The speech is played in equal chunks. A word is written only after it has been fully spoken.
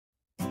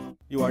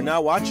You are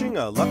now watching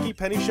a Lucky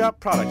Penny Shop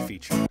product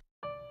feature.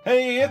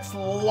 Hey, it's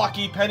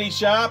Lucky Penny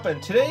Shop,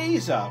 and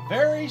today's a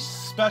very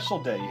special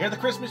day. You hear the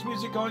Christmas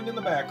music going in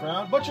the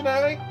background. Butch and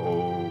I.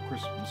 Oh,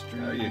 Christmas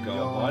tree. There you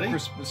go, buddy.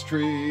 Christmas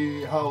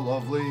tree, how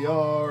lovely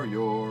are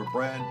your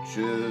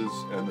branches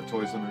and the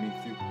toys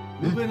underneath you.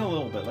 Move in a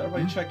little bit. Let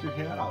everybody check your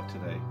hat out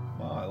today.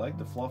 Wow, I like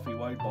the fluffy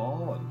white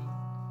ball, and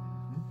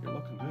you're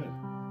looking good.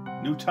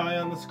 New tie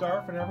on the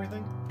scarf and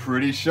everything.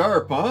 Pretty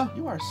sharp, huh?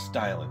 You are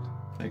styling.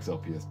 Thanks,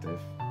 LPS-Dave.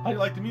 How do you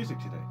like the music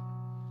today?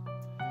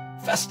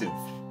 Festive.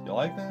 You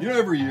like that? You know,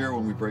 every year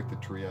when we break the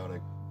tree out, I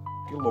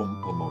get a little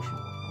emotional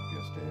with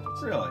LPS-Dave.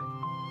 It's Really?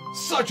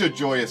 such a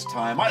joyous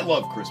time. I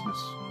love Christmas.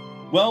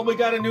 Well, we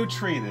got a new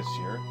tree this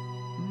year.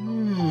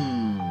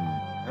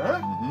 Huh?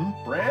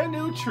 Mm-hmm. Brand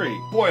new tree.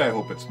 Boy, I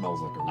hope it smells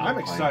like a real I'm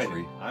pine excited.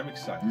 tree. I'm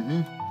excited.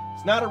 Mm-hmm.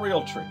 It's not a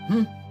real tree.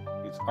 Hmm.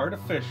 It's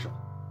artificial.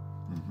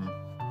 Mm-hmm.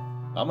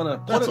 I'm gonna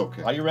put That's it.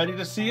 okay. Are you ready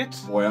to see it?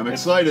 Boy, I'm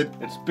excited.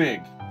 It's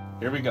big.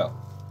 Here we go.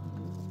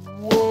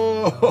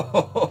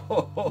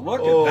 Whoa!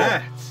 Look at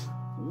that.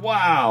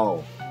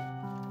 Wow.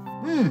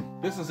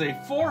 This is a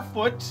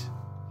 4-foot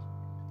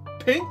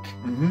pink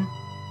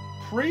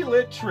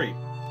pre-lit tree.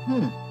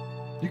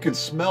 You can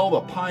smell the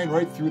pine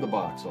right through the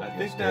box. I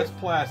think that's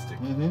plastic.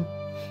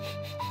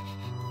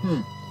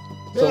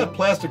 So yeah,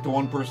 plastic to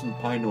one person,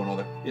 pine to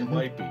another. It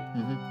might be.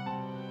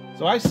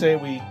 So I say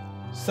we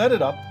set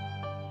it up,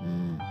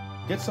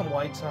 get some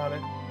lights on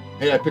it.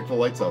 Hey, I picked the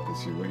lights out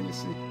this year. What do you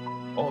see?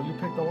 Oh, you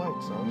picked the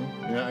lights, huh?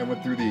 Yeah, I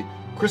went through the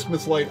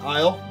Christmas light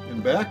aisle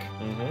and back.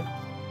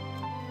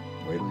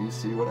 Wait till you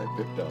see what I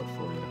picked out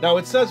for you. Now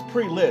it says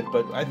pre-lit,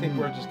 but I think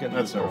we're just getting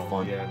That's no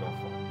fun. Yeah, no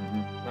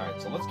fun. All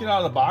right, so let's get out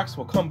of the box.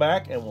 We'll come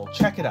back and we'll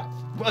check it out.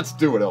 Let's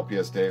do it,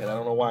 LPS-Dave. And I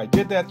don't know why I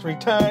did that 3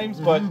 times,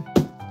 but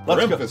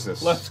let's go.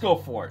 Emphasis. Let's go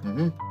for it.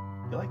 You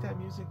like that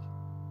music?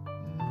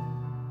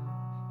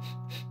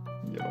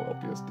 You know,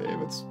 LPS-Dave,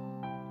 it's...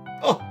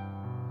 Oh!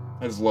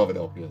 I just love it,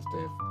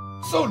 LPS-Dave.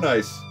 So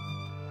nice!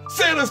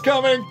 Santa's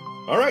coming!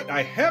 All right,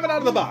 I have it out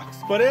of the box,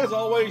 but as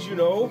always, you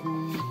know,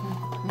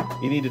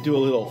 you need to do a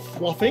little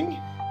fluffing,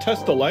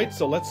 test the lights,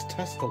 so let's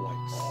test the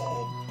lights.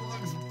 Oh,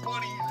 Bugs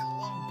Bunny! I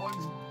love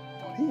Bugs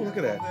Bunny. Ooh, look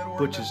at that.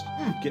 Butch is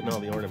getting all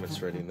the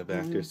ornaments ready in the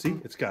back there. See,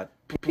 it's got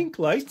pink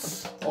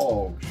lights.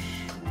 Oh,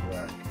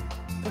 Shrek.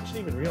 Butch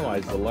didn't even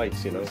realize the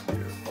lights, you know.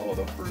 Oh,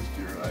 the first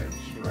year I am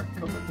Shrek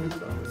coming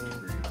down the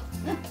tree.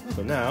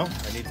 So now,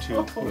 I need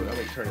to, let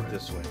me turn it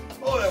this way.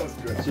 Oh, that was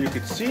good. So you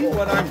can see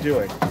what I'm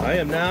doing. I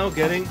am now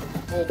getting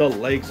the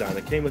legs on.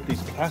 It came with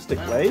these plastic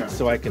legs,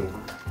 so I can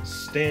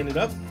stand it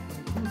up.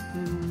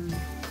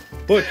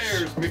 Butch,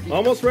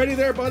 almost ready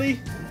there, buddy.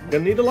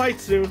 Gonna need the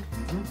light soon.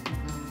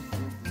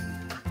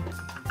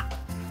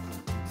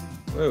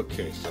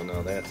 Okay, so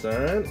now that's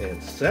on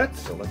and set.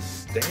 So let's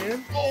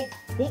stand. Oh,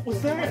 what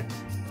was that?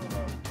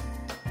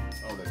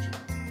 Oh, that's you.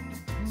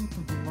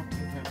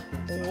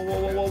 Whoa, whoa,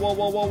 whoa, whoa,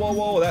 whoa, whoa, whoa,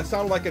 whoa! That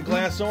sounded like a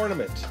glass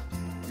ornament.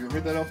 You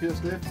heard that,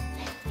 LPS-Dave?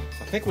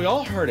 I think we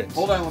all heard it.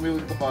 Hold on, let me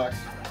look at the box.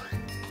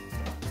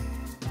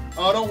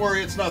 Oh, don't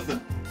worry, it's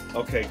nothing.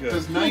 Okay, good. It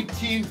says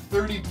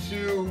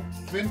 1932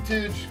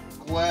 vintage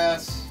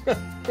glass.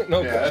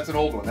 No, yeah, that's an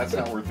old one. That's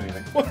not worth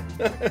anything.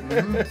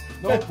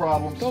 No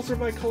problems. Those are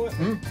my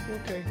collection.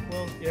 Okay,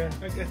 well, yeah,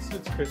 I guess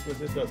it's Christmas.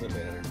 It doesn't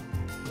matter.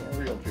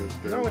 Sorry,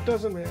 LPS-Dave. No, it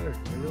doesn't matter.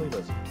 It really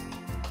doesn't.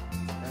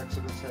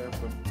 Accidents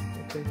happen.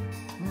 Okay.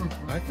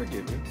 I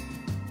forgive you.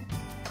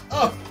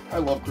 Oh, I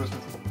love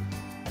Christmas.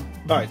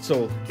 All right,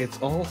 so it's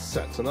all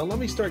set. So now let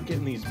me start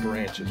getting these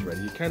branches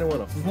ready. You kind of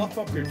want to fluff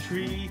up your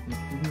tree.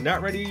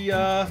 Not ready,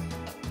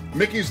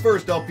 Mickey's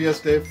first,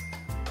 LPS-Dave.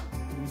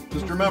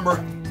 Just remember.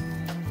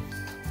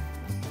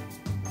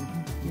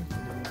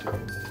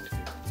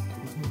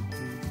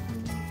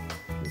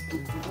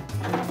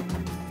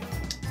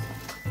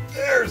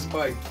 There's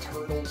my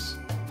turtles.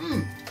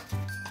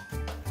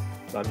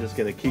 So I'm just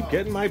going to keep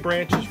getting my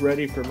branches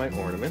ready for my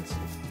ornaments.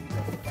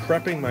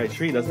 Prepping my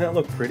tree. Doesn't that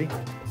look pretty?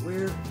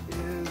 Where is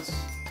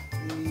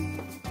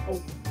the...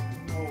 Oh,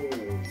 no.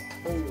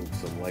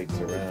 Some lights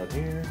around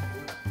here.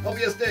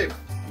 LPS-Dave,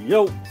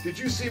 Yo! did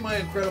you see my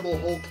Incredible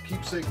Hulk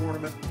keepsake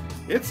ornament?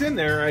 It's in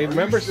there. I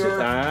remember.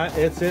 Sure?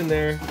 It's in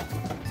there. I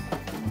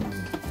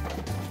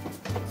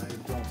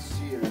don't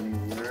see it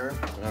anywhere.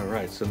 All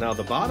right. So now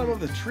the bottom of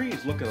the tree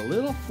is looking a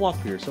little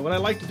fluffier. So what I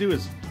like to do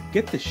is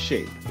get the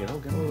shape. You know,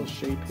 get a little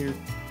shape here.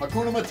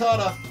 Hakuna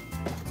Matata.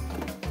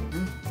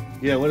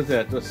 Yeah. What is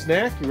that? A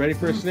snack? You ready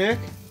for a snack?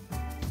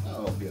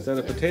 Oh, Is that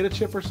a potato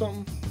chip or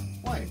something?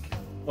 Lion King.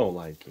 Oh,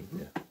 Lion King.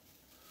 Yeah.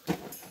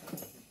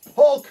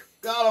 Hulk!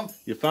 Got him!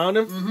 You found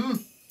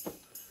him?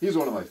 He's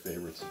one of my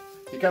favorites.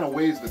 He kind of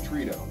weighs the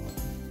tree down.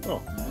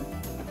 Oh.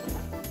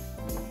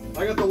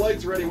 I got the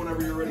lights ready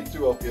whenever you're ready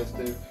too,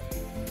 LPS-Dave.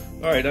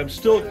 All right. I'm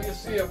still You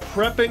see him.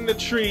 prepping the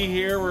tree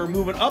here. We're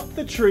moving up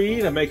the tree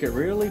to make it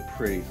really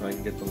pretty so I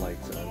can get the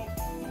lights on.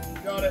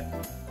 Got it.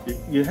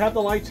 You have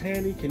the lights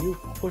handy? Can you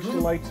push the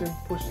lights in?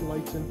 Push the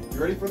lights in. You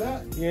ready for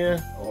that? Yeah.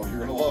 Oh, you're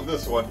gonna love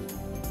this one.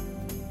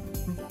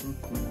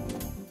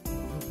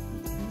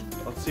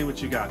 Let's Let's see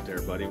what you got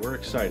there, buddy. We're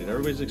excited.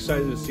 Everybody's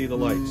excited to see the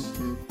lights.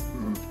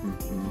 Oh,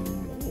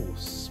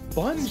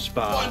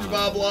 SpongeBob.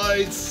 SpongeBob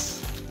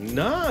lights. Nice.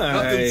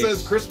 Nothing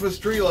says Christmas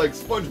tree like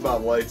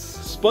SpongeBob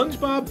lights.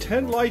 SpongeBob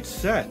 10 light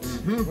sets.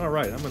 All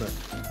right, I'm going to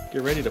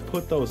get ready to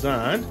put those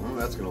on. Oh,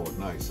 that's going to look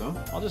nice, huh?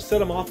 I'll just set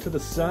them off to the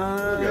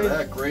side. Look at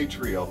that gray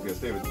tree,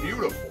 LPS-Dave. It's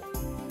beautiful.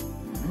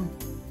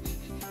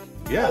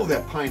 Yeah. Oh,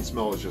 that pine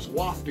smell is just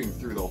wafting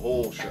through the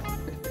whole shop.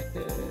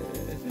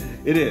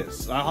 It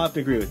is. I'll have to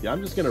agree with you.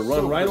 I'm just going to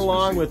run right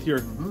along with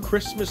your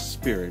Christmas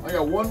spirit. I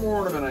got one more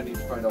ornament I need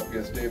to find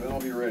LPS-Dave, and I'll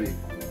be ready.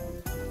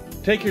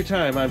 Take your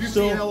time. Did you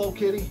see Hello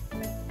Kitty?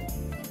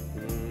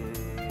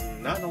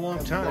 Not in a long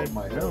I time. love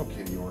my Hello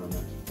Kitty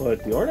ornament.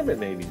 But the ornament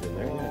maybe's in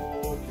there.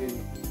 Hello Kitty.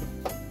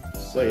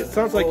 So it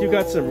sounds like you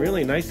got some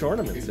really nice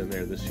ornaments in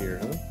there this year,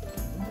 huh?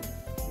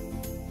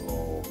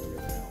 Oh, look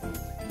at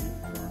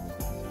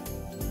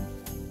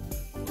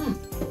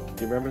that.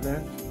 Do you remember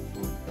that?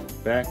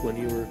 Back when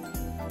you were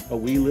a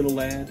wee little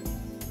lad?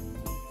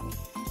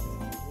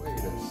 Wait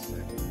a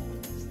second.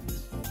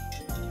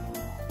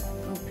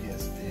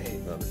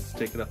 LPS-Dave. This is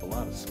taking up a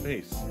lot of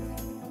space.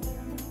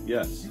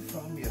 Yes. You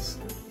found me a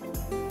slip.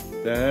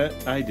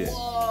 That I did.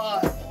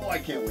 What? Oh, I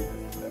can't wait to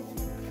do that one.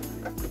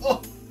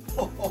 Oh.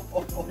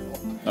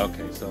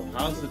 Okay, so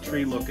how's the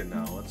tree looking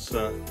now? Let's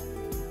go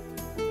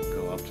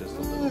up just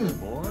a little bit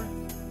more.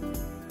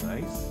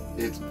 Nice.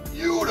 It's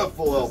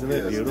beautiful, Isn't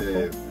it beautiful?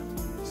 Dave.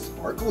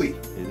 Sparkly.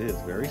 It is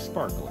very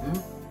sparkly.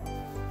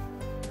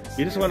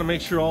 You just want to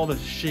make sure all the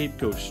shape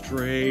goes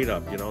straight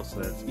up, you know,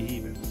 so that's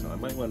even. So I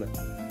might want to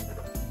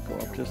go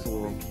up just a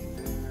little.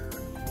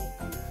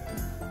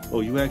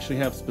 Oh, you actually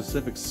have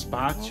specific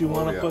spots you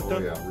want to put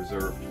them? Oh, yeah,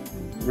 reserved.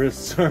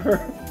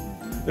 Reserve?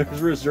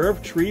 There's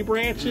reserved tree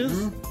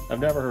branches? I've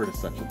never heard of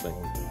such a thing.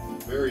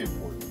 Very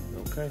important.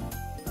 Okay.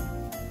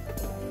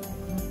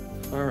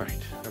 All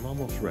right, I'm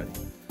almost ready.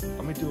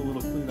 Let me do a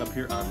little cleanup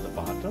here on the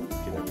bottom.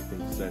 Get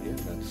everything set in.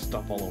 Got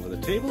stuff all over the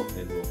table,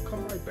 and we'll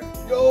come right back.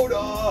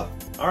 Yoda!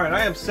 All right,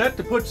 I am set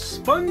to put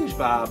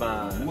SpongeBob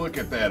on. Look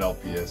at that,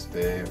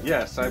 LPS-Dave.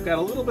 Yes, I've got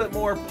a little bit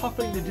more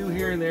puffing to do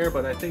here and there,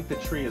 but I think the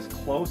tree is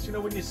close. You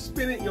know, when you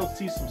spin it, you'll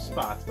see some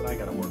spots, but I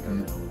got to work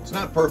on that. It's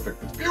not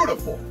perfect. It's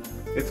beautiful.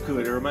 It's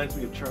good. It reminds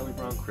me of Charlie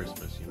Brown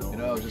Christmas, you know. You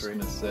know, I was just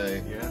going to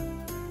say, yeah,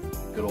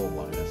 good old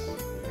Linus.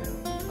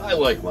 Yeah. I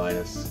like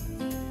Linus.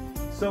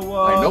 So,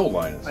 I know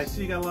Linus. I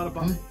see you got a lot of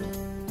buttons. You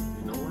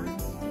know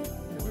Linus?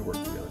 Yeah, we work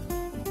together.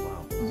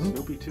 Wow.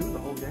 Snoopy too, the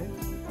whole gang?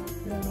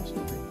 Yeah, I know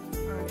Snoopy.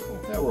 All right, cool.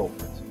 Yeah, we're old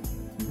friends.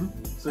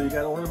 So you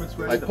got ornaments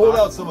ready? I pulled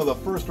out some of the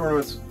first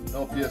ornaments,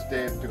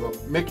 LPS-Dave, to go.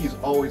 Mickey's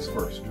always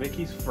first.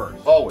 Mickey's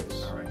first. Always.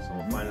 All right, so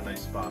we'll find a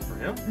nice spot for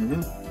him.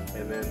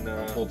 And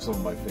then Pulled some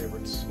of my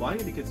favorites. well, I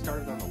need to get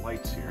started on the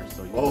lights here.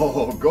 So you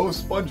Oh, go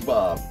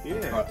SpongeBob.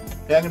 yeah.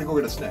 Hey, I'm going to go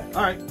get a snack.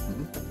 All right.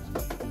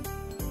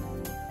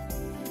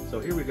 So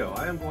here we go.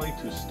 I am going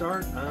to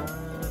start on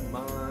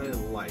my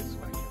lights.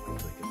 I can't wait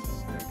till it gets a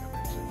snack. I'm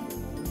actually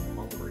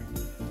hungry.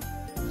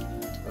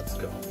 Let's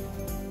go.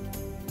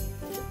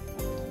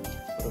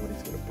 I wonder what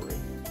he's going to bring.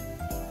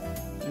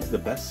 He's the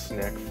best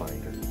snack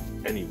finder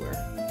anywhere.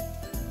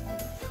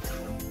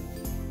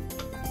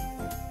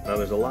 Now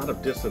there's a lot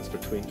of distance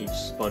between each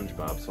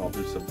SpongeBob, so I'll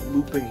do some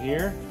looping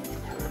here.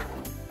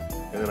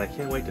 And then I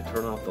can't wait to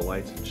turn off the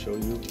lights and show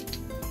you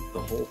the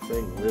whole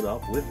thing lit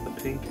up with the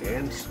pink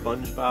and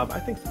SpongeBob. I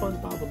think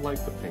SpongeBob would like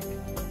the pink.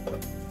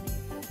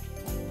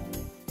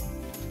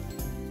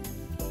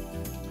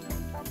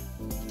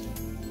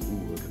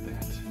 Ooh, look at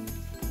that.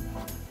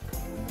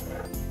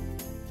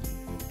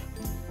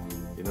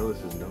 You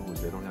notice his nose.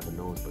 They don't have a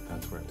nose, but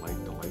that's where the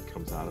light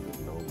comes out of his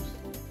nose.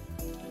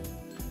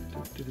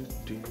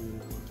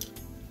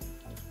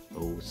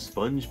 Oh,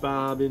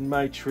 SpongeBob in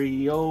my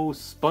tree. Oh,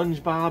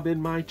 SpongeBob in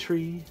my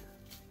tree.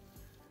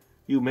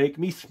 You make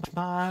me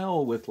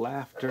smile with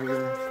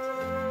laughter.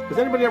 Has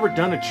anybody ever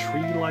done a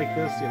tree like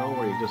this, you know,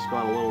 where you just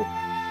gone a little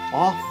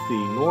off the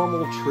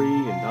normal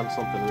tree and done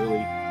something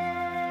really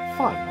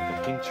fun, like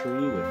a pink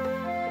tree with...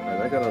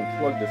 Alright, I gotta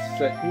unplug this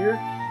set here,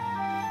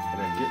 and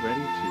then get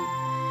ready to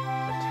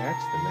attach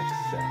the next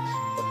set.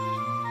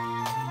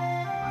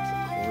 Lots of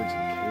cords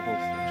and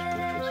cables.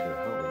 Butch was here.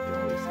 Holy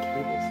cow, these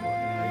cables are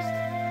organized.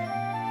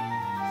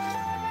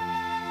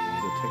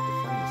 What does it take to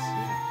find a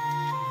snack?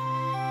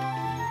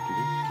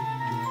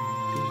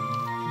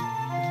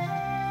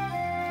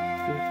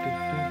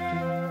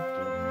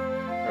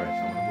 Alright,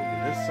 so I'm going to move to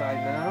this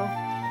side now.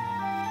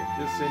 Get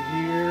this in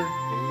here.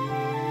 And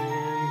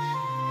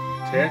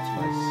attach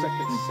my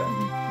second set.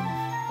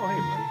 Oh,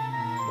 hey, buddy.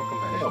 Welcome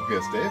back. Hey,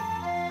 LPS-Dave.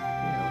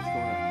 Yeah, what's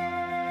going on?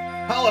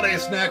 Holiday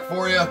snack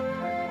for you.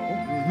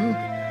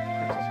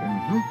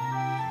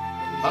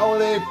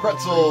 Holiday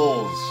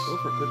pretzels.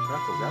 Those were good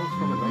pretzels. That was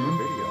from another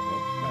video,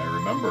 huh? I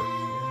remember.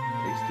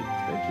 Yeah, tasty.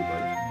 Thank you,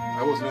 buddy.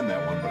 I wasn't in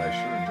that one, but I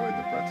sure enjoyed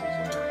the pretzels.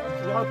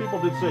 A lot of people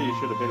did say you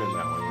should have been in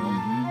that one, you know?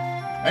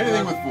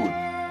 Anything with food.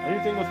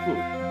 Anything with food.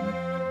 Those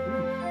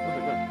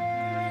are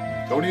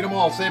good. Don't eat them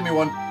all. Save me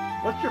one.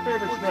 What's your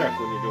favorite snack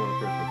when you're doing a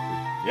Christmas food?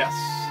 Yes.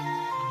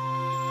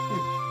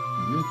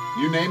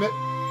 You name it.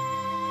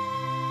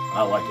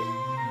 I like it.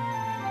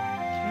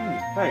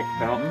 Thanks,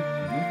 pal.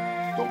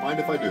 Don't mind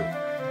if I do.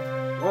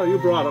 Well, you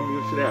brought them.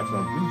 You should have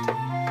some.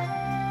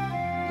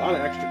 A lot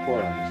of extra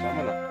cord on this. So I'm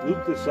going to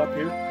loop this up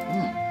here.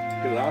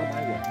 Get it out of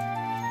my way.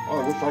 Oh,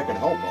 I wish I could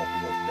help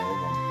LPS Dave.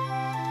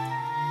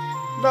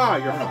 Nah,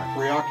 you're I'm fine.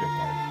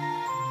 preoccupied.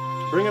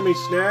 Bringing me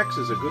snacks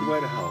is a good way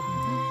to help.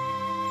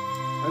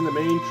 I'm the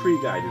main tree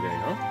guy today,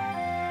 huh?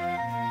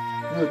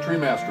 You're the tree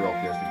master,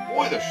 LPS Dave.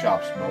 Boy, the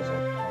shop smells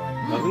like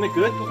pine. Doesn't it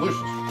good?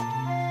 Delicious.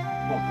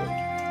 Oh, good.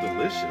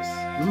 Delicious.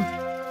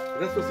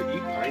 You're not supposed to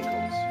eat pine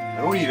cones. I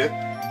don't eat it,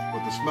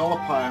 but the smell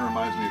of pine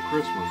reminds me of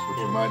Christmas, which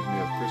reminds me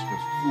of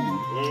Christmas food,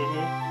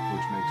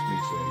 which makes me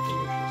say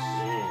delicious.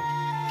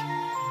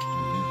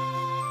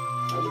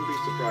 I wouldn't be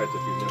surprised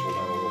if you nibbled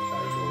on a little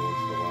pine cone once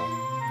in a while.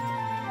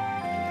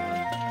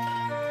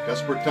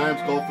 Desperate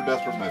times call for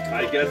desperate measures.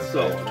 I guess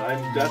so, and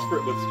I'm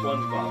desperate with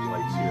Spongebob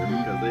lights here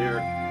because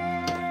they're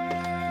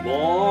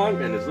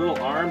long and his little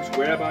arms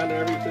grab onto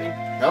everything.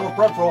 Have a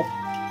pretzel.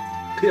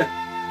 Yeah,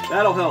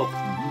 that'll help.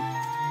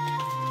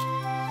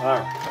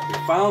 Alright, we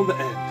found the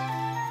end.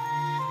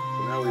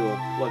 So now we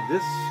will plug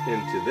this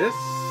into this.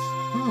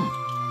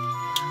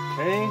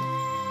 Okay,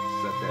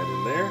 set that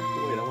in there.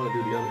 Wait, I want to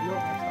do the other. No,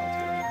 that's how it's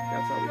going to work.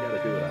 That's how we got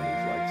to do it on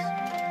these lights.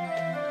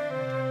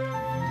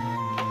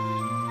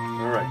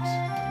 Alright.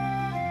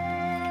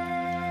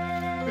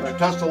 Did you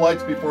test the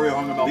lights before you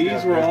hung them out?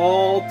 These were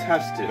all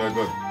tested. They're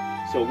good.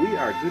 So we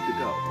are good to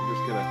go. I'm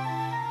just going to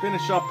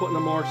finish up putting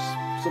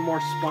some more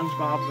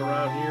SpongeBobs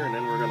around here, and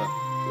then we're going to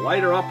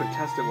light her up and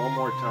test it one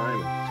more time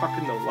and tuck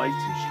in the lights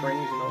and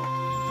strings and all.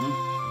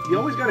 You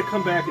always got to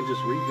come back and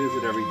just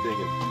revisit everything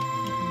and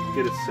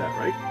get it set,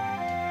 right?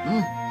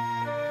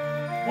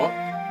 What?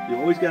 You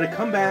always got to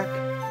come back,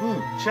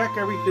 check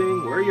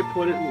everything, where you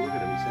put it. Ooh, look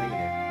at him, he's hanging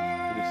there.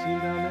 Can you see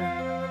him down there?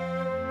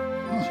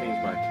 I'll change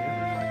my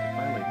camera so I can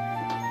finally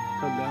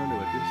come down to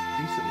a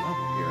decent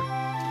level here.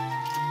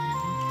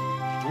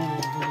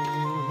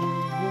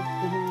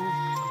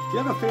 Do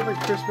you have a favorite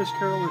Christmas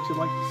carol that you'd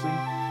like to sing?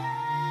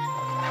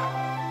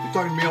 You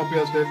talking to me,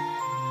 LPS Dave?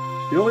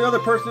 The only other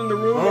person in the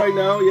room right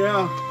now,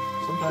 yeah.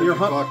 Sometimes you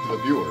talk to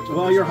the viewers.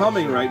 Well, you're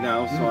humming right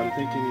now, so I'm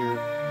thinking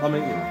you're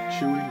humming and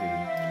chewing.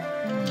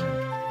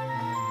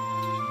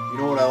 You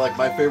know what I like?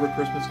 My favorite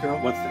Christmas carol?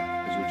 What's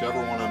that? Is whichever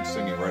one I'm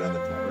singing right at the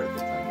time,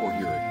 or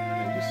hearing.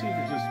 Yeah, you seem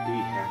to just be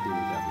happy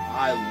with everything.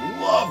 I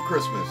love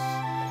Christmas.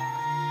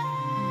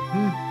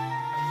 You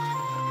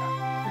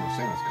know,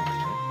 Santa's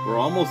coming, right? We're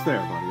almost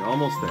there, buddy.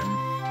 Almost there.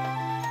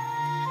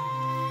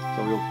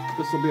 So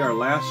this will be our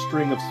last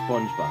string of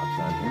SpongeBob's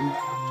on here.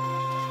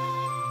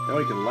 Now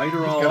we can light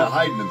her all He's kind up. of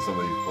hiding in some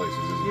of these places,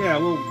 isn't he? Yeah,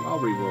 I'll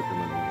rework them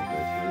in a little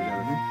bit. So we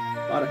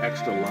got a lot of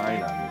extra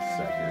line on this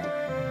set here.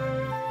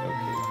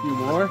 Okay, a few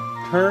more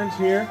turns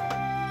here.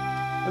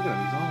 Look at him,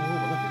 he's all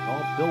over. Look, it's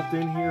all built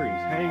in here.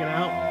 He's hanging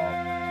out.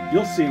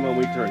 You'll see when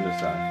we turn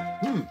this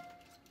on.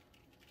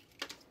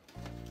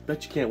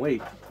 Bet you can't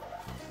wait.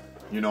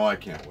 You know I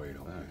can't wait.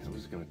 All right, I'm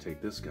just gonna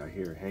take this guy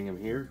here, hang him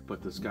here,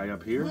 put this guy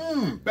up here.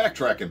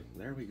 Backtracking.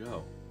 There we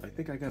go. I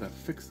think I gotta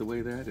fix the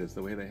way that is,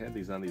 the way they had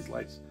these on these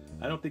lights.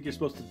 I don't think you're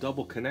supposed to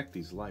double connect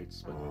these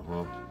lights, but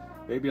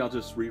maybe I'll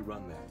just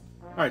rerun that.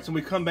 All right, so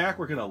when we come back,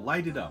 we're gonna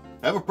light it up.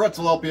 Have a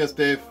pretzel, LPS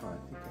Dave. Oh, I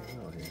think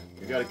I will here.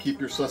 You gotta keep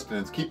your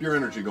sustenance, keep your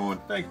energy going.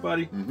 Thanks,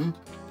 buddy.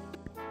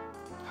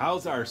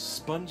 How's our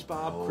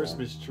SpongeBob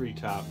Christmas tree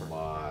topper?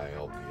 My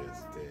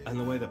LPS Dave. And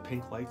the way the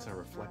pink lights are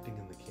reflecting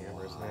in the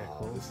camera, isn't that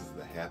cool? This is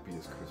the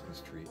happiest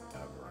Christmas tree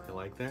ever. You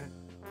like that?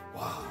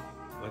 Wow.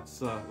 Let's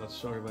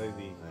show everybody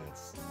the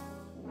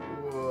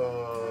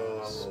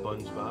Whoa.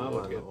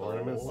 SpongeBob on the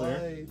ornaments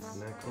there. Isn't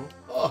that cool?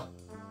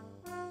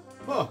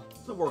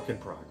 It's a work in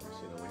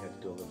progress. You know, we had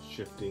to do a little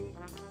shifting.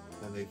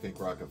 And they think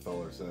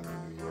Rockefeller Center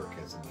in New York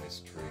has a nice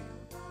tree.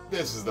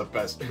 This is the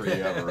best tree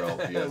ever,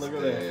 LPS Look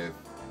at Dave.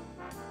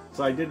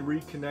 So I did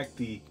reconnect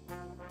the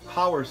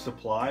power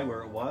supply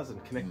where it was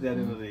and connect that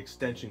into the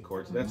extension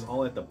cord. So that's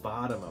all at the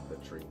bottom of the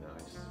tree now. I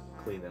just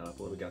clean that up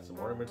a little. We got some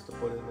ornaments to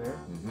put in there.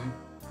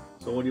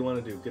 So what do you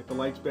want to do? Get the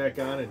lights back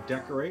on and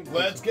decorate?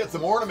 Let's get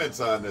some ornaments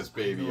on this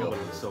baby. Oh, but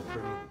it's so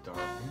pretty in the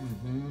dark.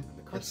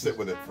 Let's sit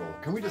with it for a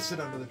little. Can we just sit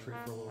under the tree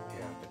for a little?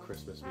 Yeah, the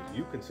Christmas music.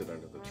 You can sit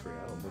under the tree.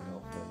 I don't think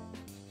I'll fit.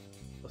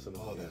 Listen to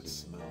the that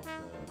music. smell.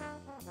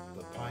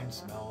 The pine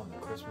smell and the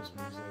Christmas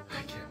music.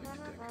 I can't wait to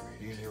decorate.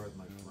 Being here with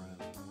my friend.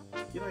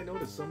 You know, I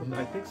noticed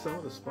I think some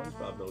of the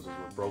SpongeBob noses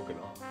were broken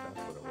off.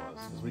 That's what it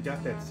was. Because we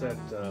got that set,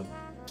 I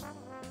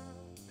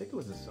think it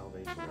was a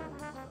Salvation Army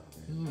stuff.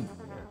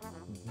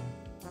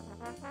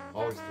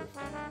 Always thrifty.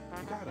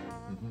 You got it.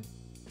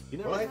 You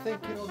know, But I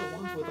think, you know, the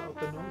ones without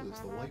the noses,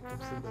 the light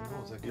comes through the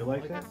nose. Do you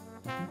like that?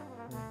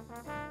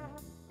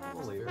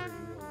 It's very real.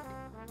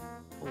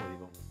 We'll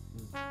leave 'em.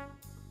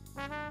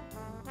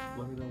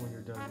 Let me know when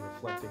you're done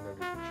reflecting under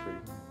the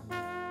tree.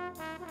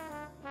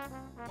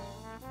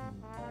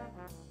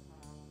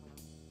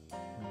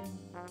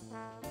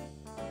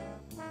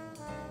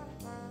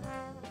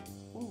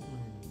 Ooh.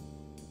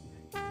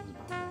 Yeah, he was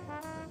about to have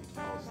that. He'd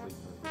fall asleep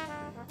under the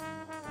tree.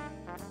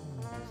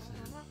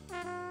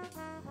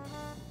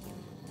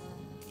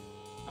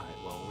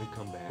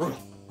 come back.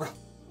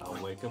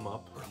 I'll wake him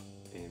up,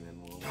 and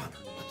then we'll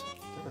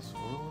instead of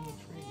swirling the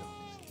tree. No,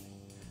 just kidding.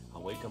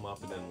 I'll wake him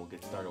up, and then we'll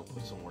get started. We'll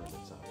put some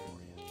ornaments out for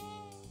you.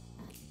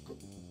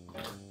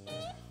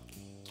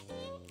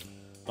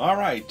 All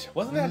right,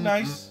 wasn't that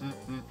nice?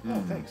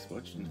 Oh, thanks,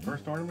 Butch.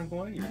 First ornament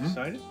boy, you're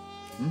excited?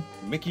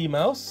 Mickey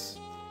Mouse.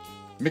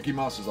 Mickey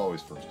Mouse is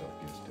always first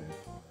up, yes, Dave.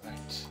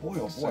 Right. Boy,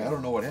 oh boy, I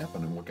don't know what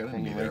happened and what got into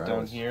me there. Right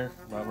down here,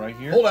 about right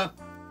here. Hold on.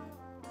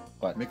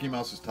 What? Mickey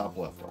Mouse is top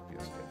left, LPS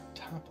Dave.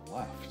 Top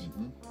left.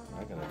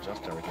 I gotta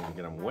adjust everything to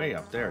get him way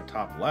up there,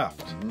 top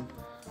left.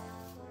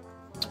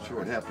 Not sure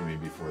what happened to me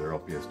before there,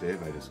 LPS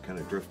Dave. I just kind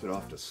of drifted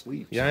off to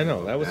sleep. Yeah, I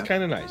know. That was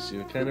kind of nice.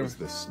 You kind It was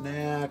the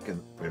snack,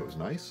 and it was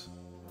nice.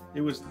 It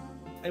was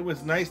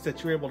nice that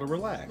you were able to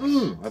relax.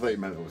 I thought you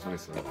meant it was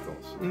nice that I fell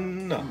asleep.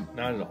 No,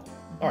 not at all.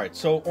 All right,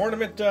 so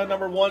ornament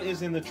number 1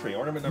 is in the tree.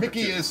 Ornament number 2.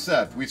 Mickey is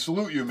set. We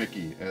salute you,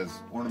 Mickey, as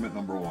ornament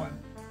number 1.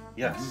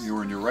 Yes.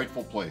 You're in your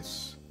rightful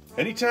place.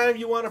 Anytime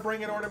you want to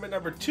bring in ornament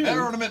number 2. And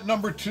ornament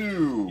number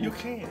 2. You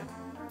can.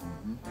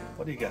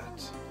 What do you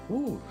got?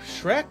 Ooh,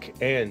 Shrek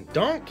and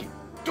Donkey.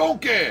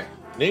 Donkey.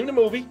 Name the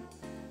movie.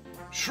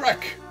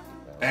 Shrek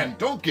and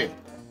Donkey.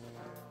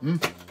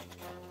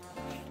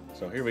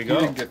 So here we He go.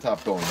 didn't get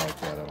top billing like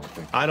that, I don't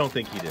think. I don't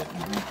think he did.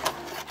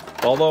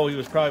 Although he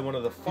was probably one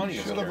of the He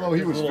funniest. should have, though.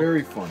 He was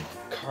very funny.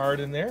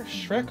 Card in there.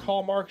 Shrek,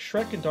 Hallmark,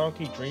 Shrek and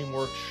Donkey,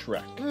 DreamWorks,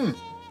 Shrek.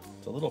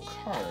 It's a little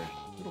card.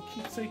 Little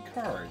keepsake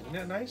card. Isn't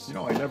that nice? You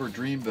know, I never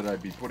dreamed that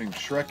I'd be putting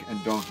Shrek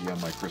and Donkey on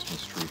my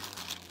Christmas tree.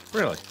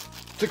 Really?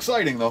 It's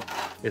exciting, though.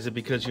 Is it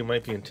because you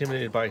might be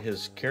intimidated by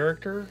his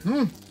character?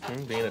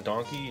 Being a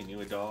donkey and you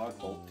a dog,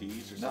 both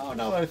these or something?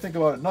 No, now that I think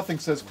about it, nothing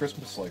says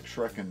Christmas like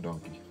Shrek and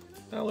Donkey.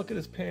 Now look at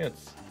his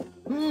pants.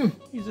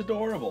 He's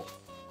adorable.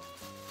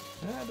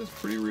 That is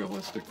pretty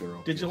realistic there.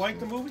 Did you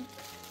like the movie?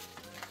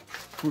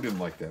 Who didn't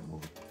like that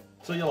movie?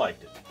 So you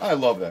liked it. I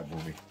love that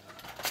movie.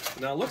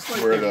 Now it looks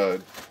like Where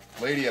the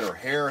lady had her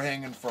hair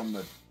hanging from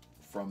the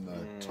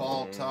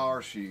tall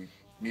tower, she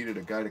needed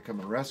a guy to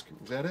come and rescue.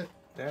 Was that it?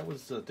 that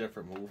was a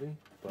different movie,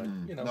 but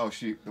you know. No,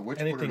 the witch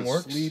put her anything to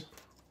works. sleep.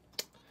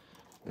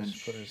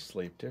 Witch put her to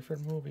sleep.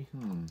 Different movie.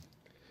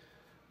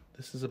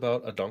 This is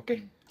about a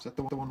donkey. Is that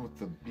the one with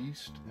the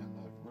beast and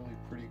the really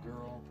pretty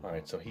girl? All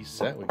right, so he's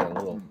set. We got a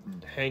little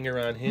hanger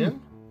on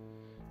him,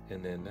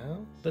 and then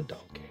now the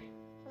donkey.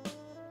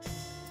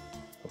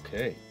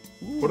 Okay.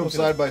 Ooh, Put them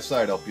side by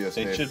side, LPS.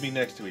 They Dave. should be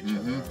next to each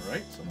other. All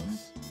right, so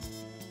let's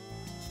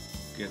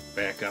get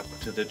back up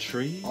to the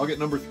tree I'll get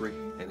number 3.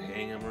 and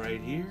hang him right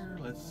here.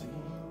 Let's see.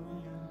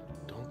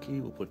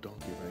 Donkey. We'll put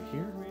donkey right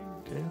here.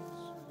 Okay.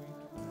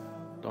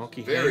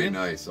 Donkey. Very hanging.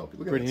 nice, LP.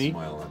 Look at Pretty that neat.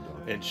 smile on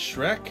Donkey. And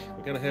Shrek,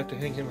 we're gonna have to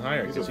hang him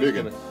higher He's because a big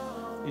one.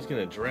 he's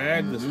gonna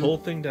drag this whole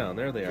thing down.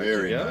 There they are.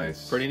 Very together.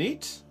 nice. Pretty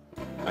neat.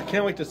 I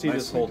can't wait to see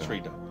this Nicely whole done. tree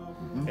done.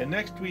 And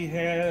next we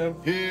have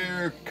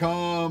Here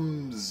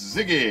comes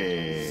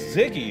Ziggy.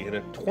 Ziggy in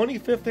a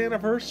 25th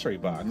anniversary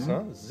box,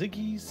 huh?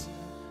 Ziggy's.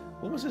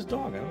 What was his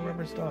dog? I don't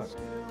remember his dog.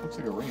 Looks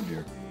like a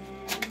reindeer.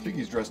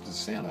 Ziggy's dressed as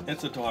Santa.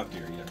 It's a dog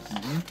deer, yes.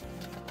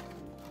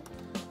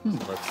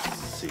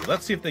 Let's see.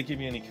 Let's see if they give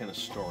you any kind of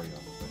story on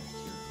the back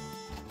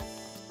here.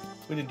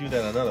 We didn't do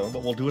that on another one,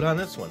 but we'll do it on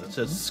this one. It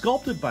says,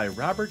 sculpted by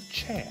Robert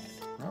Chad.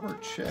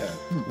 Robert Chad.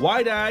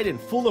 Wide-eyed and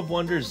full of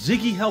wonder,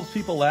 Ziggy helps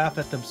people laugh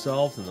at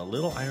themselves and the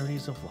little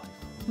ironies of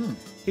life.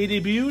 He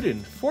debuted in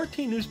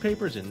 14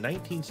 newspapers in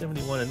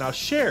 1971 and now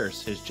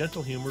shares his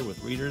gentle humor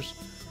with readers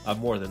of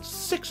more than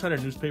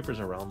 600 newspapers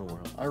around the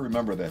world. I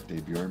remember that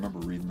debut. I remember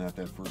reading that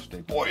first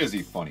day. Boy, is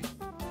he funny.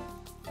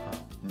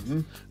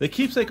 The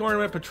keepsake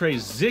ornament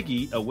portrays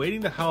Ziggy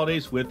awaiting the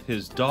holidays with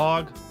his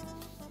dog,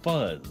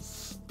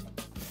 Fuzz.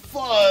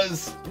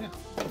 Fuzz!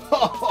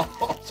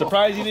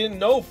 Surprised you didn't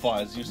know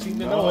Fuzz. You seem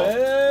to know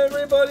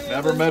everybody.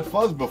 Never met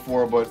Fuzz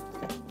before, but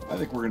I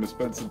think we're going to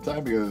spend some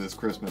time together this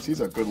Christmas.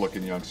 He's a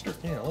good-looking youngster.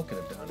 Yeah, look at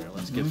him down there.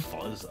 Let's get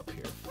Fuzz up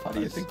here. How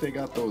do you think they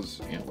got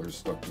those antlers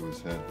stuck to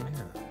his head?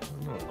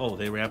 Yeah. Oh,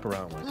 they wrap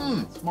around like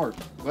that. Smart.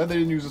 Glad they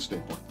didn't use a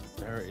stapler.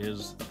 There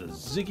is the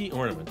Ziggy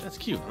ornament. That's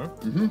cute, huh?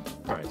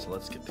 All right, so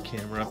let's get the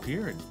camera up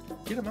here and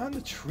get him on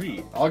the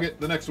tree. I'll get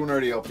the next one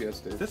ready,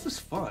 LPS Dave. This is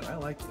fun. I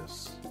like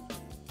this.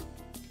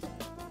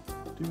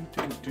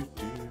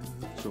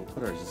 So we'll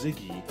put our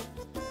Ziggy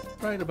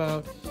right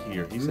about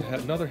here. He's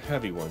another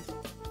heavy one.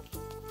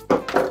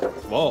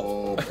 Whoa.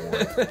 Oh,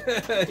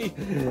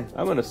 boy.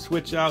 I'm going to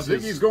switch out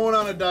Ziggy's going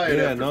on a diet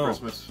after no.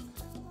 Christmas.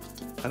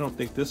 I don't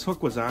think this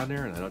hook was on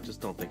there, and I just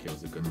don't think it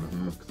was a good enough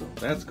hook. So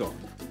that's gone.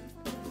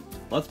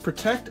 Let's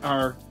protect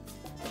our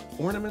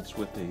ornaments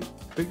with a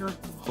bigger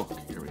hook.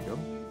 Here we go.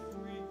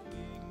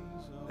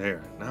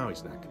 There. Now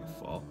he's not going to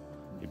fall.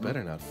 You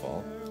better not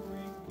fall.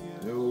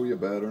 No, you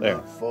better There.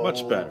 not fall.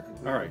 Much better.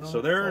 All right.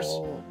 So there's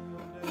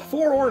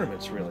 4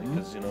 ornaments, really,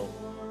 because, you know,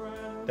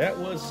 that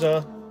was...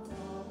 All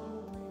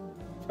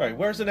right.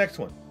 Where's the next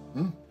one?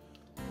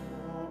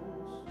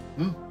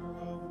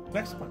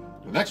 Next one.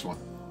 The next one.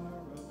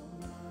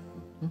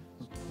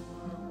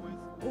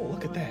 Oh,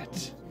 look at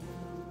that.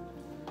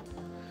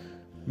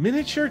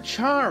 Miniature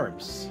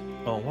charms.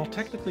 Oh, well,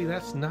 technically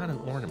that's not an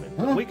ornament,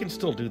 but we can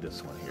still do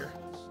this one here.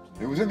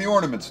 It was in the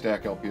ornament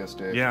stack,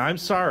 LPS-Dave. Yeah, I'm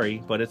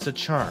sorry, but it's a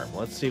charm.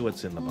 Let's see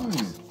what's in the box.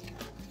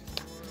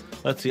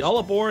 Let's see. All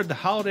aboard the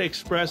Holiday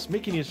Express,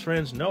 Mickey and his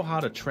friends know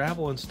how to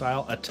travel in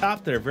style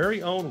atop their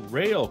very own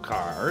rail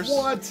cars.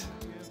 What?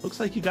 Looks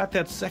like you got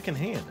that second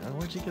hand. Huh?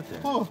 Where'd you get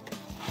that? Oh,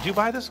 Did you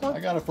buy this one?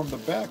 I got it from the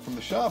back, from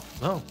the shop.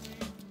 Oh.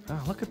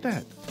 Oh, look at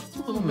that. It's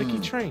a little Mickey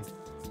train.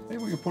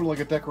 Maybe we can put like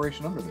a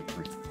decoration under the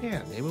tree.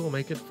 Yeah, maybe we'll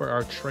make it for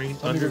our train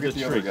Let me under go the get the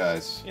tree. other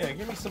guys. Yeah,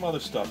 give me some other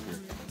stuff here.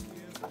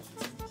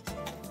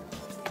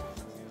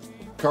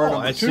 Card Oh,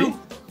 number I 2. see.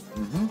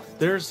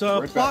 There's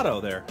Right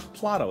Plotto there.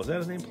 Plotto, is that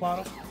his name,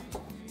 Plotto?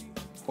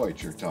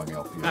 Bite your tongue,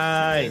 LPS.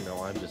 I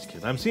know, I'm just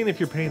kidding. I'm seeing if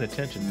you're paying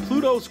attention.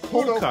 Pluto's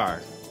cold Pluto.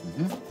 card.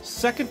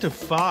 Second to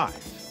 5.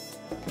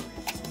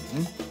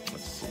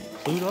 Let's see.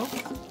 Pluto.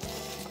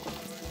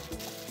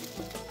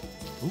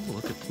 Ooh,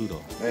 look at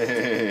Pluto.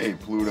 Hey,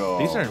 Pluto.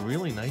 These are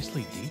really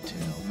nicely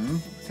detailed.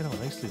 Look at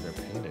how nicely they're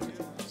painted.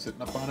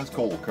 Sitting up on his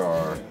coal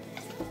car.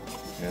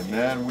 And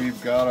then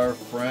we've got our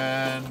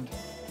friend.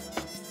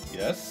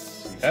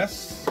 Yes.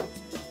 Yes.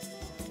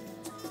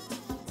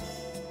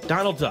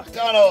 Donald Duck.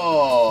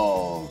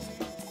 Donald!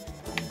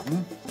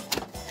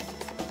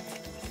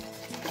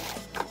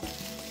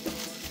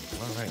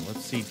 All right,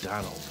 let's see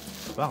Donald.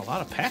 Wow, a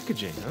lot of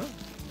packaging, huh?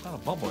 A lot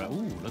of bubble wrap.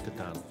 Ooh, look at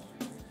Donald.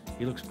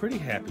 He looks pretty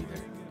happy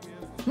there.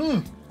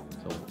 So,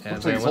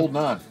 Looks like he's holding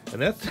on.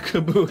 And that's the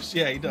caboose.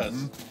 Yeah, he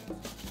does.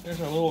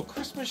 There's our little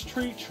Christmas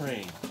tree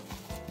train.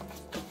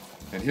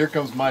 And here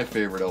comes my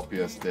favorite,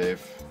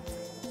 LPS-Dave.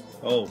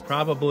 Oh,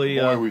 probably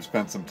Boy, we've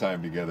spent some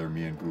time together,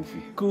 me and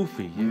Goofy.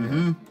 Goofy.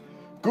 Yeah.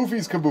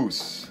 Goofy's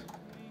caboose.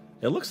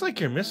 It looks like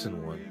you're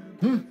missing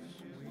one.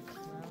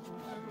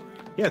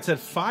 Yeah, it said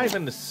 5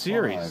 in the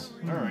series.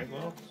 5. All right,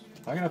 well.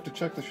 I'm going to have to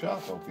check the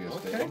shop,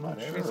 LPS-Dave. Okay, I'm not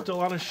maybe sure. it's still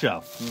on a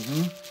shelf.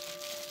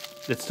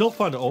 It's still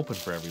fun to open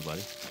for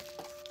everybody.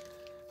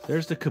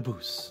 There's the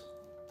caboose.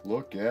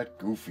 Look at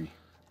Goofy. Isn't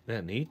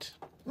that neat?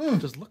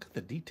 Just look at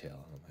the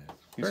detail on that.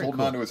 He's Very holding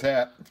cool. on to his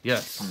hat.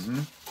 Yes.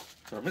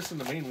 So we're missing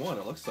the main one.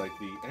 It looks like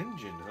the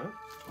engine, huh?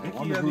 I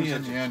wonder on who's the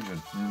in the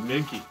engine.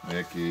 Mickey.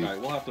 Mickey. All right,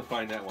 we'll have to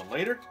find that one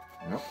later.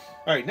 Yep. All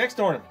right, next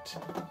ornament.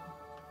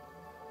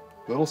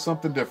 Little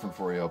something different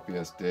for you,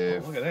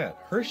 LPS-Dave. Look at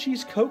that.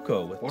 Hershey's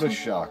Cocoa with What a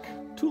shock.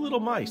 2 little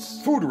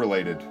mice. Food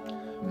related.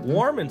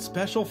 Warm and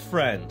special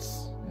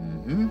friends.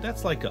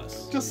 That's like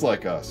us. Just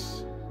like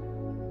us.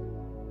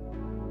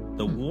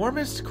 The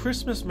warmest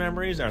Christmas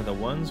memories are the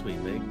ones we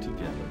make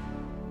together.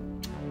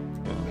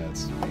 And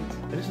that's sweet.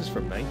 And this is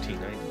from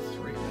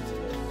 1993. That's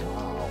it.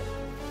 Wow.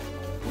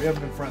 We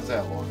haven't been friends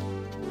that long.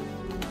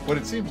 But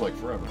it seems like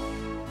forever.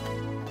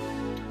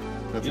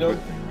 That's You a know,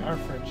 good thing, right? our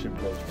friendship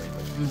goes way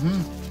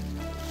back.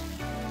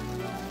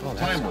 Oh, that's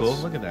Timeless. cool.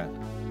 Look at that.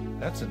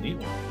 That's a neat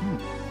one.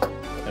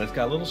 And it's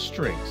got a little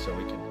string, so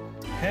we can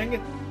hang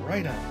it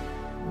right on.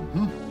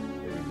 Here we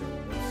go.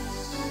 Let's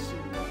see.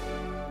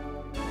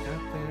 We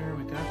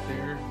got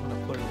there. I'm going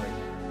to put it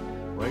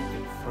right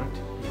in front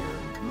here.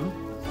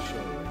 Let's show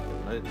you.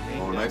 Let it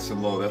hang Oh, down. nice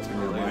and low. That's going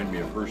to remind me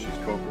of Hershey's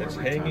Cocoa. It's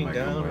every time hanging I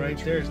go down by right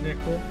the there. tree. Isn't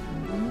that cool?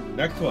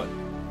 Next one.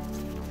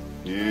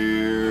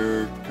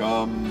 Here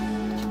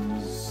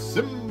comes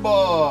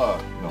Simba.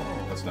 No,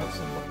 that's not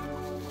Simba.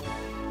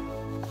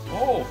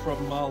 Oh,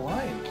 from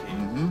Lion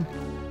King.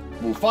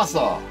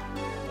 Mufasa.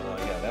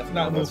 Yeah, that's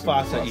not No, that's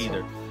Mufasa Mufasa.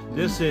 either.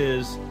 This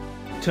is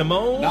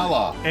Timon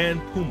Nala. and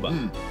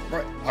Pumbaa.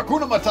 Right.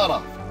 Hakuna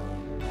Matata.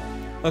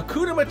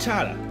 Hakuna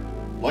Matata.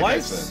 Like I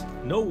Life's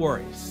said. no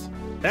worries.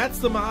 That's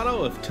the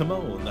motto of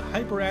Timon, the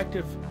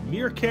hyperactive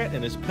meerkat,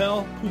 and his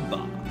pal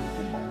Pumbaa.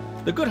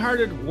 The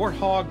good-hearted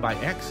warthog by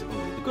accident.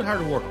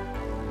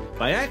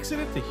 By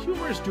accident, the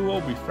humorous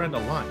duo befriend a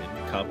lion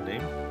cub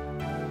named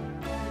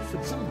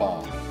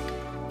Simba.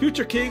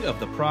 future king of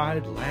the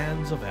Pride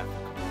Lands of Africa.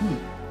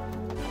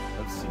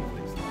 Let's see what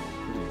these look.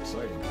 Pretty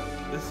exciting.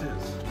 This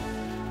is.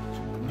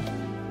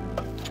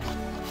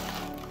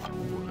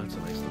 Ooh, that's a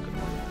nice looking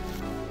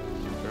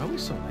one. They're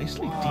always so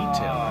nicely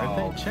detailed,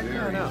 aren't they? Check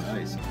Very that out.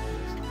 nice.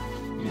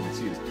 You can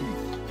see his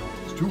teeth.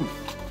 His tooth.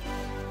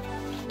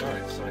 All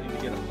right, so I need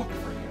to get a hook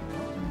for him.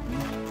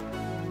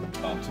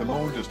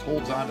 Timon just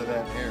holds on to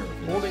that hair.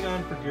 Holding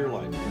on for dear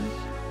life.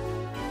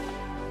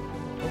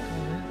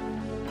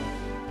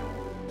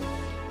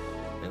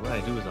 And what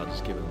I do is I'll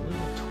just give it a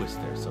little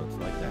twist there, so it's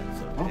like that.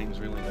 So it hangs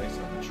really nice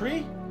on the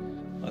tree.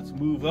 Let's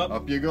move up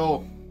Up you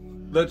go.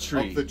 the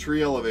tree. Up the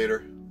tree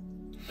elevator.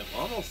 I'm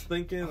almost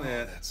thinking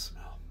that That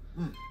smell.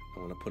 I'm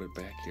going to put it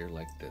back here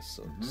like this,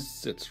 so it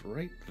sits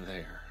right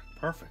there.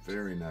 Perfect.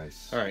 Very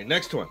nice. All right,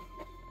 next one.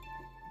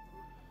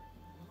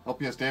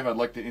 LPS-Dave, I'd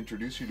like to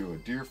introduce you to a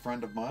dear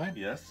friend of mine.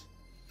 Yes.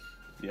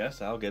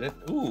 Yes, I'll get it.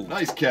 Ooh,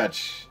 Nice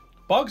catch.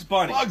 Bugs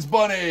Bunny. Bugs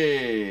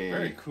Bunny.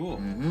 Very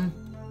cool.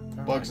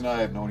 Bugs and I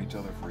have known each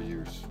other for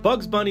years.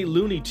 Bugs Bunny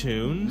Looney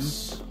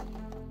Tunes.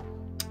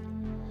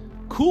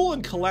 Cool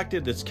and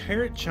collected, this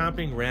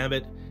carrot-chomping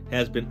rabbit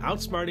has been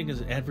outsmarting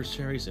his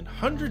adversaries in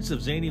hundreds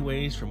of zany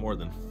ways for more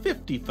than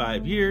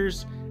 55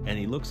 years and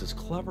he looks as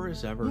clever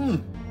as ever.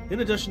 In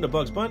addition to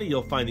Bugs Bunny,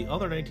 you'll find the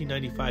other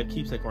 1995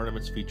 keepsake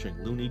ornaments featuring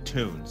Looney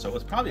Tunes. So it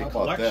was probably a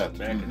collection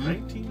back in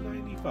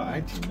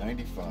 1995.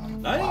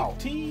 1995.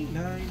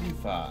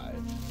 1995.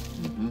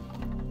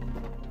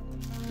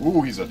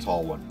 Ooh, he's a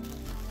tall one.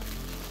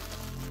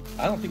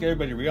 I don't think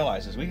everybody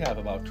realizes we have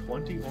about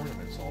 20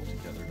 ornaments all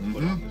together to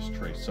put on this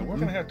tree. So we're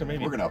going to have to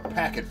maybe... We're going to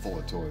pack it full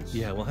of toys.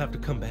 Yeah, we'll have to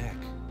come back.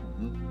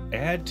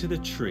 Add to the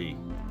tree.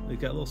 We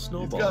got little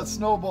snowballs. He's got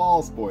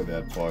snowballs. Boy,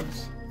 that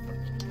Bugs.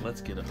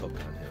 Let's get a hook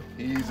on him.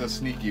 He's a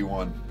sneaky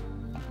one.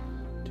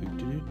 We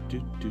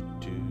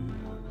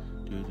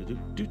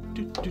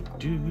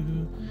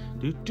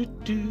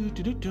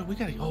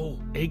got to... Oh,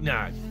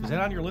 eggnog. Is that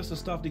on your list of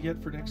stuff to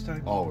get for next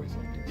time? Always.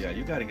 Yeah,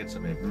 you got to get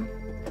some eggnog.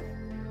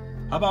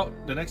 How about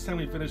the next time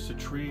we finish the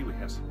tree, we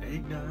have some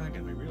eggnog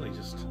and we really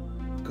just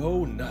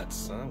go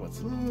nuts, huh? With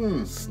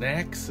some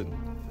snacks, and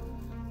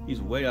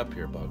he's way up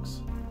here,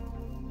 Bugs.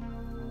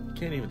 You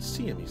can't even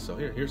see him.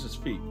 Here's his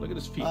feet. Look at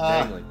his feet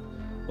dangling.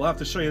 We'll have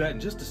to show you that in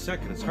just a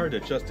second. It's hard to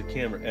adjust the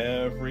camera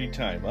every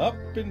time, up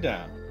and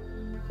down.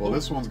 Well,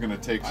 this one's going to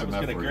take some effort. I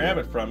was going to grab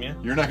it from you.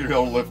 You're not going to be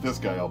able to lift this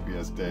guy,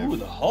 LPS-Dave. Ooh,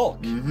 the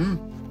Hulk.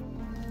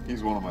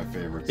 He's one of my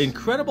favorites.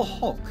 Incredible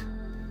Hulk.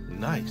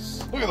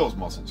 Nice. Look at those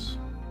muscles.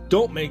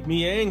 Don't make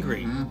me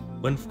angry.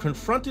 When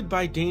confronted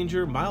by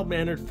danger,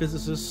 mild-mannered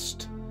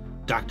physicist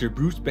Dr.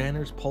 Bruce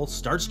Banner's pulse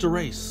starts to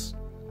race,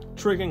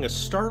 triggering a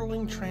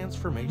startling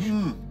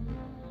transformation.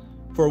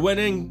 For when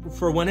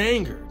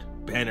angered,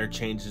 Banner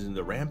changes into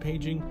the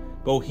rampaging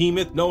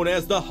behemoth known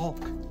as the Hulk.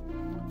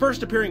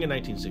 First appearing in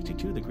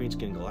 1962, the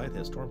green-skinned Goliath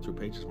has stormed through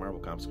pages of Marvel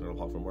Comics for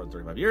more than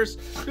 35 years.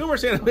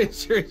 Numerous animated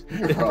series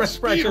and press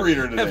pressure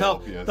have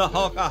helped the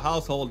Hulk a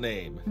household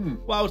name.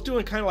 Well, I was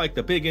doing kind of like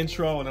the big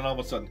intro, and then all of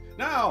a sudden,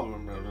 now,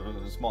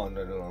 small.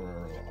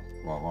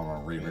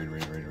 Read.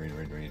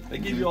 They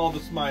give you all the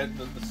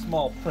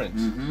small print.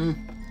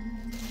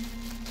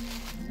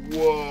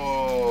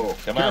 Whoa!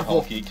 Come on,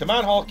 Hulky! Come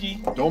on,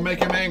 Hulky! Don't make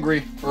him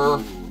angry.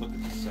 Ooh, look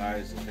at the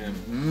size of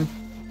him.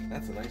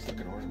 That's a nice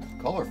looking ornament.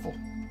 Colorful.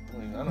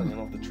 I don't even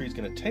know if the tree's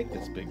going to take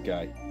this big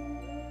guy.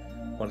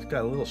 Well, it's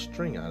got a little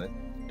string on it.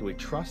 Do we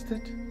trust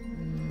it?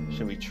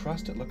 Should we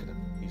trust it? Look at him.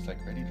 He's like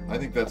ready to run. I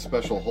think that's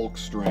special Hulk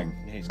string.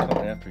 Yeah, he's coming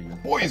after you.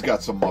 Boy, he's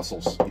got some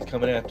muscles. He's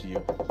coming after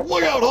you.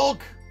 Look out,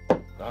 Hulk!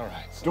 All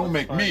right. So don't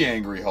make me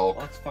angry, Hulk.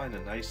 Let's find a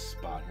nice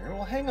spot here.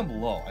 We'll hang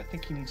him low. I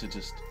think he needs to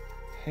just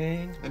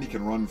hang. Then he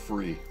can run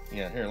free.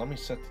 Yeah, here, let me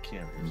set the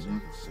camera here so you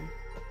can see.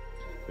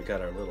 We got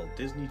our little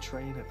Disney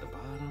train at the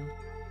bottom.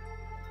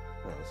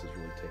 Oh, this is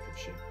really taking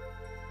shape.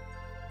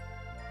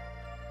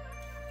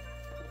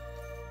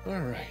 All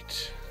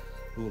right.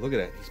 Ooh, look at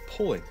that. He's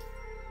pulling.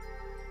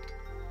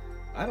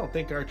 I don't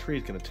think our tree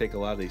is going to take a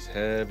lot of these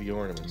heavy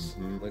ornaments.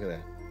 Look at that.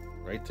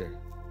 Right there.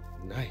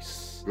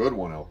 Nice. Good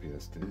one,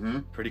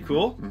 LPS-Dave. Pretty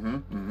cool?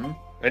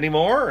 Any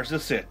more, or is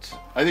this it?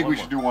 I think we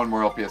should do one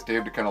more,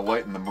 LPS-Dave, to kind of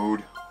lighten the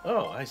mood.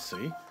 Oh, I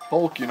see.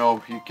 Hulk, you know,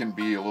 he can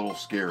be a little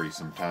scary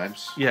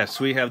sometimes. Yes,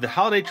 we have the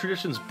Holiday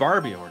Traditions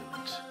Barbie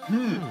ornament.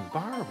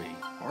 Barbie.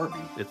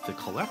 It's the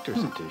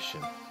collector's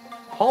edition.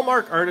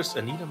 Hallmark artist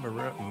Anita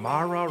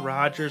Mara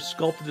Rogers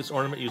sculpted this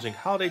ornament using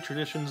Holiday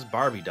Traditions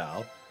Barbie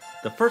doll,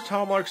 the first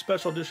Hallmark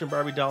special edition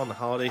Barbie doll in the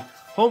Holiday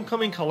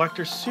Homecoming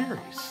Collector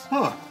Series.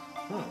 Huh.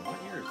 What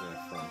year is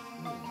that from?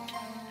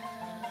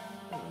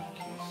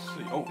 Let's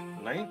see. Oh,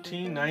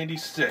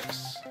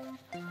 1996.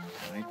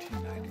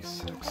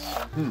 1996.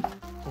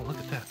 Oh, look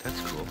at that. That's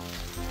cool.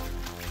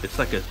 It's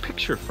like a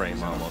picture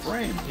frame almost.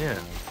 Frame. Yeah.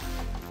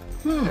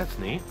 That's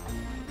neat.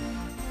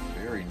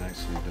 Very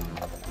nicely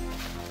done.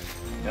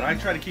 And I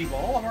try to keep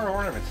all of our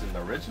ornaments in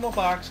the original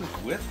boxes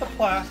with the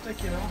plastic,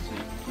 you know, so you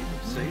can keep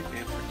them safe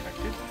and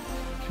protected.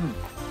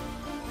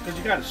 Because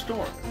you got to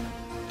store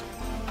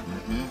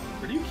them.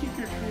 Or do you keep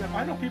your tree up?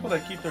 I know people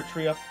that keep their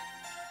tree up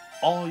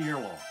all year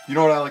long. You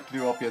know what I like to do,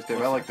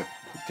 LPS-Dave? I like to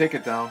take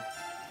it down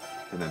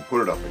and then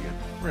put it up again.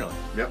 Really?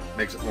 Yep,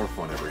 makes it more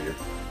fun every year.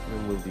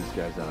 We'll move these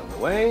guys out of the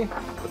way.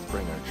 Let's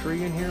bring our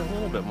tree in here a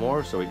little bit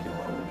more so we can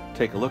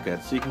take a look at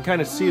it. So you can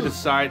kind of see the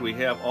side we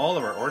have all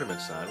of our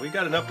ornaments on. We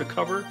got enough to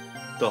cover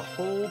the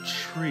whole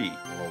tree.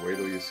 Well, wait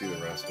till you see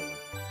the rest of them.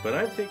 But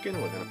I'm thinking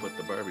we're going to put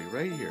the Barbie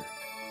right here.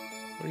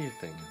 What do you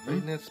think? Right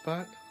in that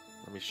spot?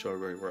 Let me show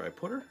you where I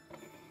put her.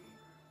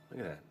 Look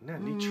at that. Isn't that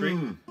a neat tree?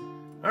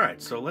 All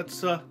right, so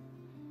let's, I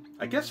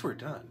guess we're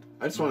done.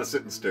 I just want to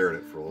sit and stare at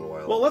it for a little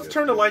while. Well, let's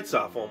turn the lights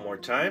off one more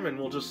time, and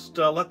we'll just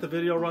let the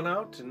video run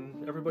out,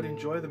 and everybody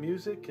enjoy the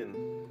music, and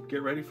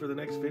get ready for the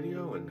next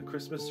video, and the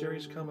Christmas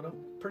series coming up.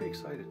 Pretty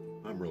excited.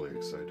 I'm really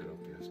excited,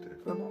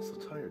 LPS-Dave. But I'm also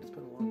tired. It's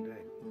been a long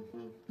day.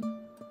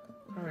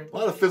 All right. A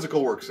lot of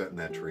physical work setting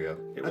that tree up.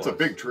 That's a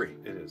big tree.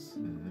 It is.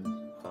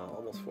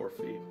 Almost 4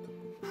 feet.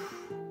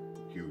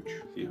 Huge.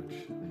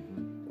 Huge.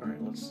 All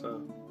right, let's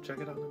check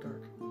it out in the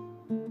dark.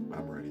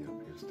 I'm ready,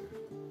 LPS-Dave.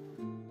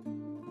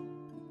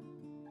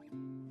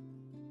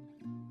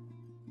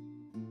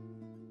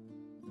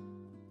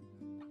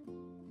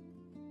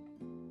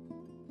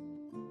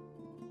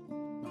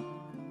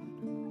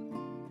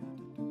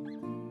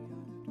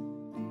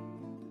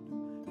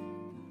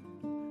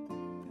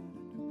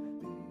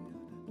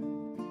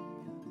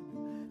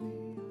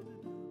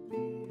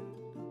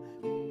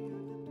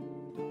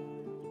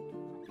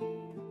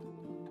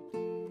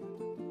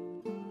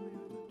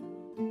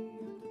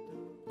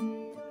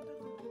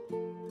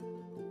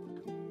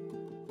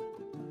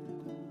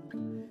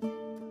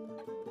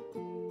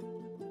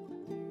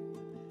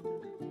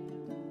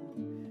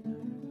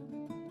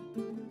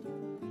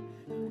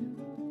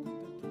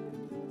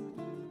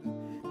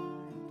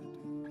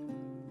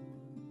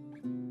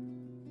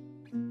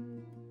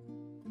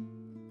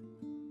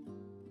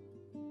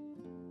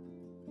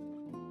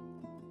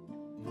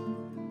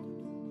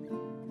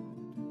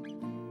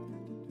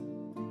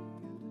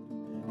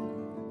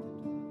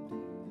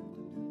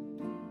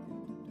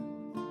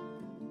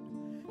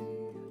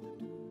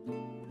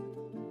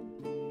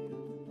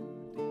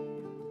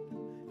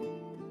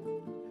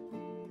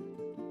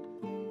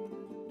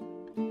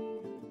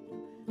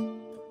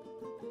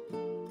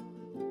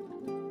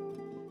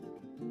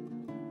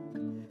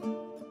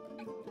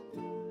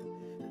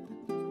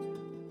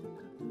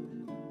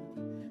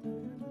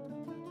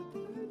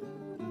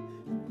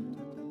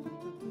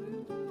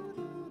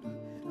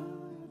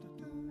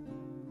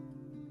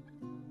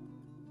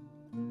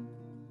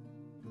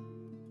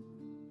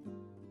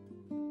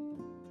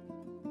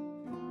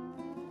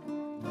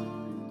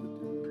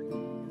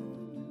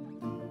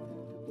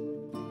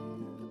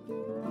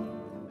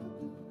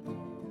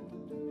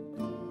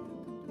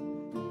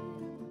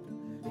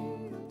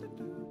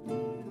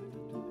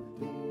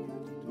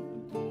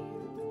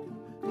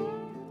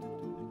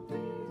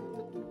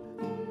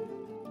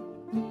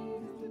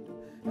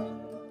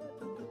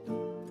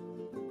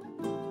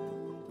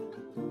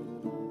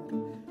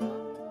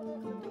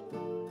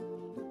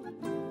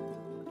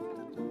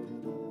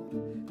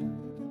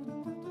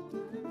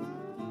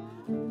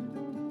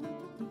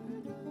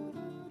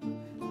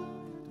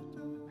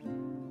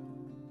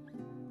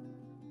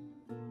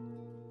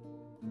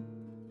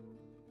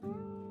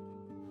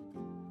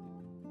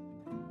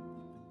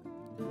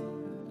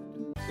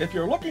 If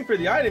you're looking for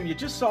the item you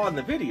just saw in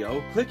the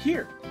video, click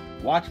here.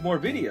 Watch more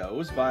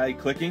videos by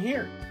clicking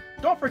here.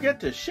 Don't forget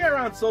to share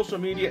on social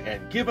media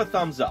and give a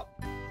thumbs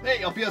up. Hey,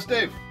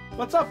 LPS-Dave.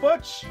 What's up,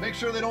 Butch? Make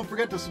sure they don't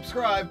forget to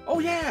subscribe. Oh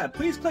yeah,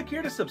 please click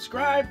here to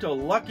subscribe to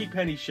Lucky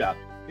Penny Shop.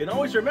 And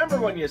always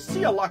remember, when you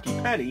see a lucky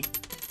penny,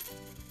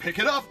 Pick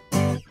it up.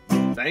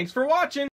 thanks for watching.